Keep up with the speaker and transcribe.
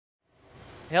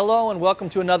Hello and welcome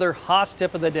to another Haas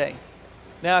tip of the day.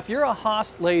 Now if you're a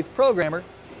Haas lathe programmer,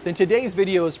 then today's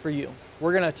video is for you.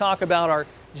 We're going to talk about our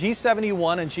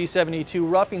G71 and G72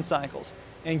 roughing cycles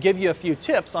and give you a few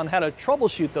tips on how to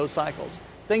troubleshoot those cycles,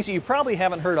 things that you probably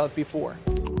haven't heard of before.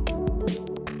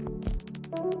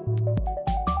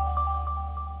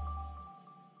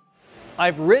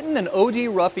 I've written an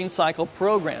OD roughing cycle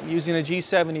program using a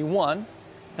G71,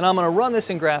 and I'm going to run this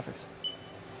in graphics.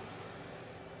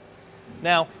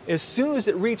 Now, as soon as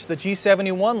it reached the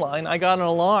G71 line, I got an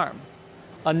alarm,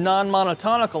 a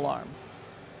non-monotonic alarm.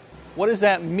 What does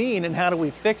that mean and how do we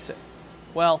fix it?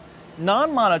 Well,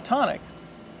 non-monotonic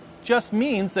just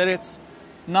means that it's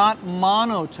not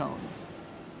monotone.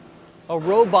 A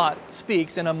robot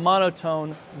speaks in a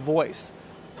monotone voice.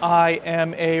 I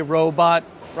am a robot,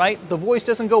 right? The voice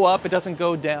doesn't go up, it doesn't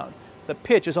go down. The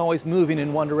pitch is always moving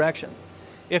in one direction.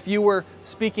 If you were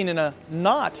speaking in a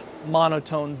not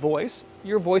monotone voice,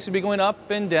 your voice would be going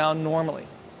up and down normally.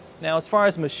 Now, as far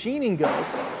as machining goes,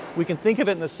 we can think of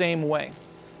it in the same way.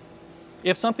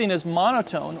 If something is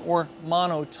monotone or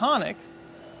monotonic,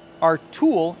 our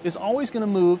tool is always going to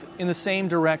move in the same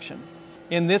direction.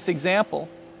 In this example,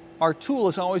 our tool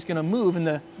is always going to move in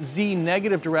the Z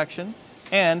negative direction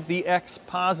and the X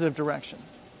positive direction.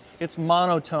 It's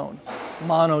monotone,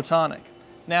 monotonic.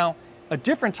 Now, a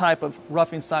different type of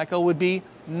roughing cycle would be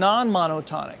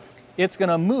non-monotonic. It's going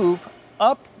to move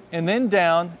up and then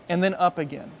down and then up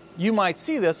again. You might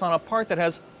see this on a part that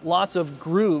has lots of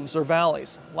grooves or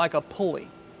valleys, like a pulley.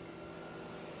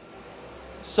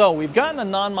 So we've gotten a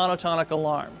non-monotonic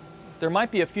alarm. There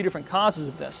might be a few different causes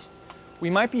of this. We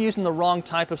might be using the wrong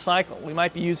type of cycle. We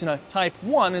might be using a type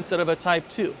 1 instead of a type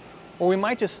 2. Or we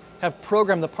might just have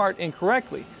programmed the part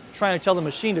incorrectly, trying to tell the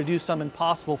machine to do some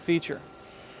impossible feature.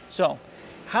 So,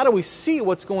 how do we see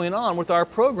what's going on with our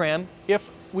program if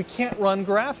we can't run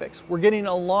graphics? We're getting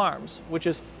alarms, which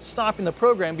is stopping the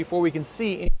program before we can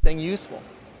see anything useful.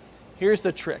 Here's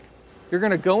the trick. You're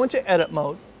going to go into edit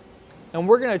mode, and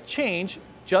we're going to change,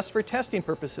 just for testing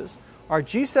purposes, our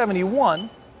G71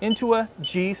 into a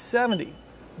G70.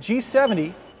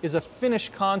 G70 is a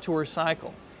finished contour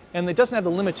cycle, and it doesn't have the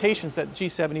limitations that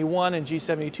G71 and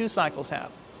G72 cycles have.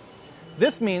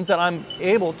 This means that I'm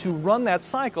able to run that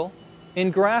cycle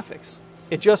in graphics.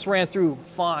 It just ran through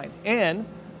fine. And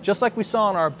just like we saw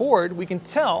on our board, we can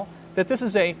tell that this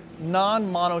is a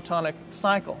non-monotonic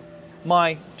cycle.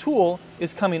 My tool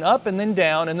is coming up and then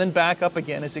down and then back up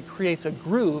again as it creates a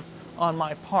groove on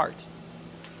my part.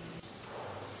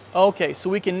 Okay, so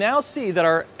we can now see that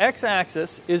our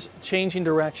x-axis is changing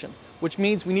direction, which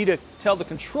means we need to tell the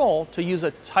control to use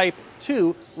a type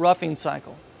 2 roughing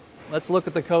cycle. Let's look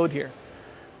at the code here.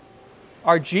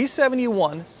 Our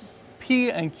G71 P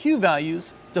and Q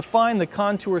values define the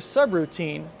contour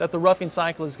subroutine that the roughing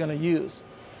cycle is going to use.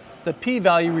 The P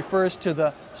value refers to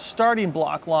the starting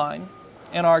block line,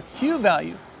 and our Q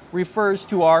value refers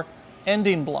to our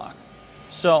ending block.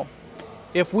 So,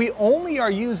 if we only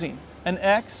are using an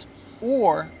X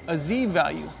or a Z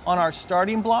value on our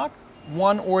starting block,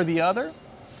 one or the other,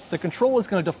 the control is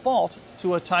going to default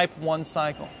to a type 1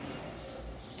 cycle.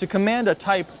 To command a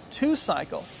type 2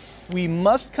 cycle, we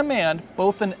must command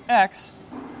both an X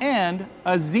and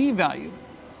a Z value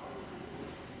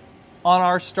on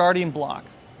our starting block.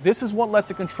 This is what lets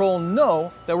the control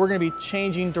know that we're going to be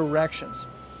changing directions.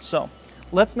 So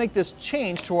let's make this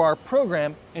change to our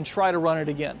program and try to run it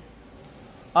again.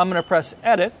 I'm going to press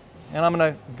Edit, and I'm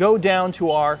going to go down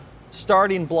to our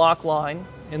starting block line,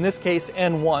 in this case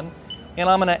N1, and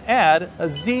I'm going to add a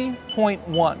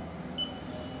Z.1.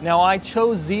 Now I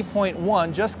chose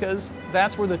Z.1 just because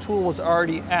that's where the tool was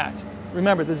already at.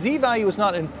 Remember, the Z value is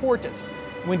not important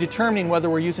when determining whether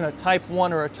we're using a type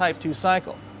 1 or a type 2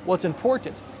 cycle. What's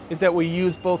important is that we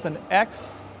use both an X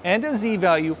and a Z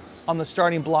value on the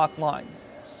starting block line.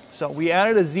 So we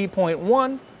added a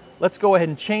Z.1. Let's go ahead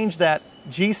and change that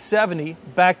G70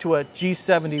 back to a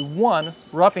G71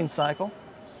 roughing cycle,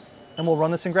 and we'll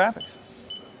run this in graphics.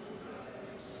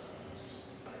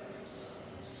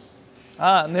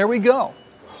 And there we go.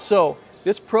 So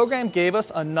this program gave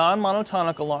us a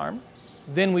non-monotonic alarm.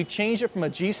 Then we changed it from a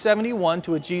G71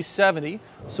 to a G70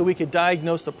 so we could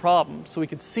diagnose the problem, so we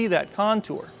could see that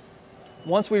contour.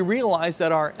 Once we realized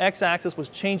that our x-axis was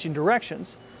changing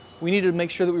directions, we needed to make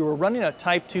sure that we were running a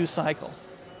type 2 cycle.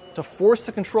 To force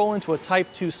the control into a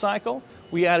type 2 cycle,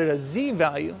 we added a Z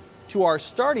value to our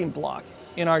starting block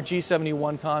in our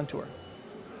G71 contour.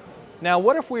 Now,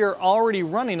 what if we are already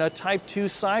running a type 2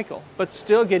 cycle, but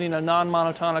still getting a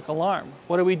non-monotonic alarm?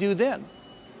 What do we do then?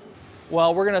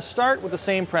 Well, we're going to start with the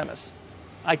same premise.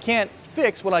 I can't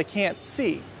fix what I can't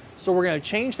see, so we're going to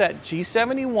change that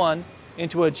G71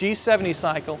 into a G70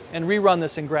 cycle and rerun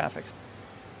this in graphics.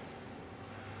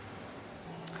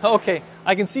 Okay,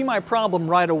 I can see my problem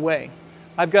right away.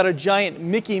 I've got a giant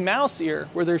Mickey Mouse ear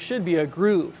where there should be a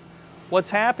groove.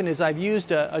 What's happened is I've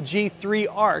used a G3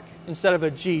 arc instead of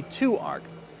a G2 arc.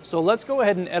 So let's go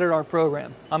ahead and edit our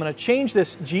program. I'm going to change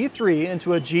this G3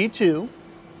 into a G2,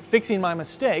 fixing my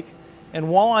mistake, and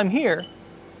while I'm here,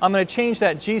 I'm going to change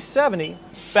that G70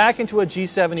 back into a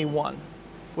G71.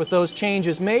 With those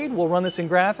changes made, we'll run this in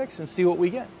graphics and see what we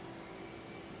get.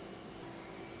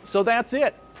 So that's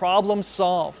it. Problem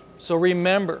solved. So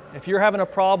remember, if you're having a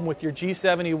problem with your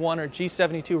G71 or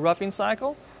G72 roughing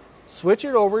cycle, switch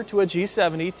it over to a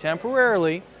G70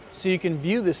 temporarily so you can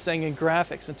view this thing in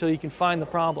graphics until you can find the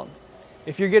problem.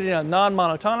 If you're getting a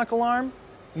non-monotonic alarm,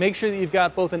 make sure that you've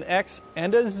got both an X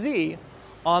and a Z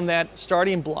on that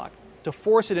starting block to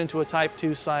force it into a Type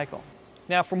 2 cycle.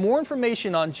 Now, for more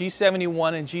information on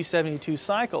G71 and G72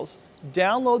 cycles,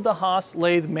 download the Haas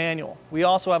Lathe Manual. We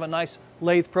also have a nice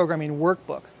lathe programming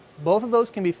workbook. Both of those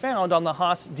can be found on the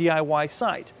Haas DIY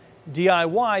site,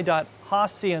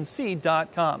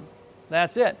 diy.haascnc.com.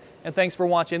 That's it, and thanks for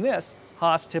watching this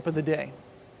Haas Tip of the Day.